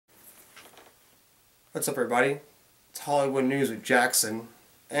What's up, everybody? It's Hollywood News with Jackson,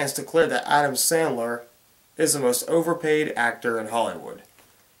 and it's declared that Adam Sandler is the most overpaid actor in Hollywood.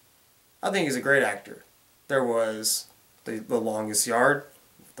 I think he's a great actor. There was The Longest Yard,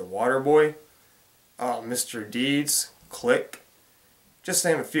 The Waterboy, Mr. Deeds, Click, just to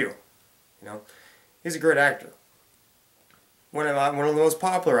name a few. He's a great actor. One of the most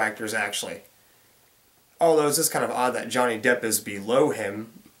popular actors, actually. Although it's just kind of odd that Johnny Depp is below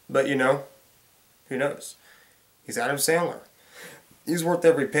him, but who knows? He's Adam Sandler. He's worth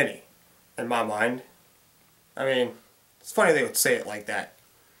every penny, in my mind. I mean, it's funny they would say it like that.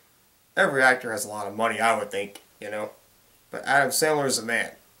 Every actor has a lot of money, I would think, But Adam Sandler is a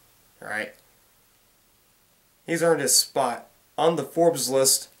man, alright? He's earned his spot on the Forbes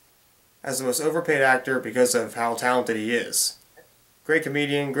list as the most overpaid actor because of how talented he is. Great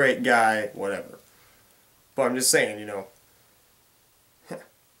comedian, great guy, whatever. But I'm just saying,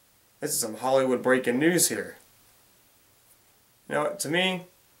 this is some Hollywood breaking news here. To me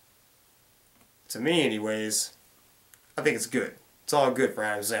anyways, I think it's good. It's all good for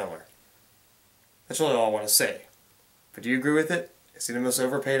Adam Sandler. That's really all I want to say. But do you agree with it? Is he the most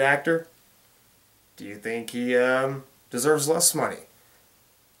overpaid actor? Do you think he deserves less money?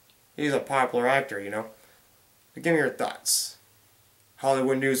 He's a popular actor, But give me your thoughts.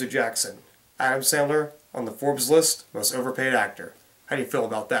 Hollywood News with Jackson. Adam Sandler on the Forbes list, most overpaid actor. How do you feel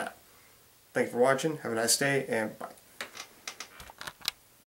about that? Thank you for watching. Have a nice day, and bye.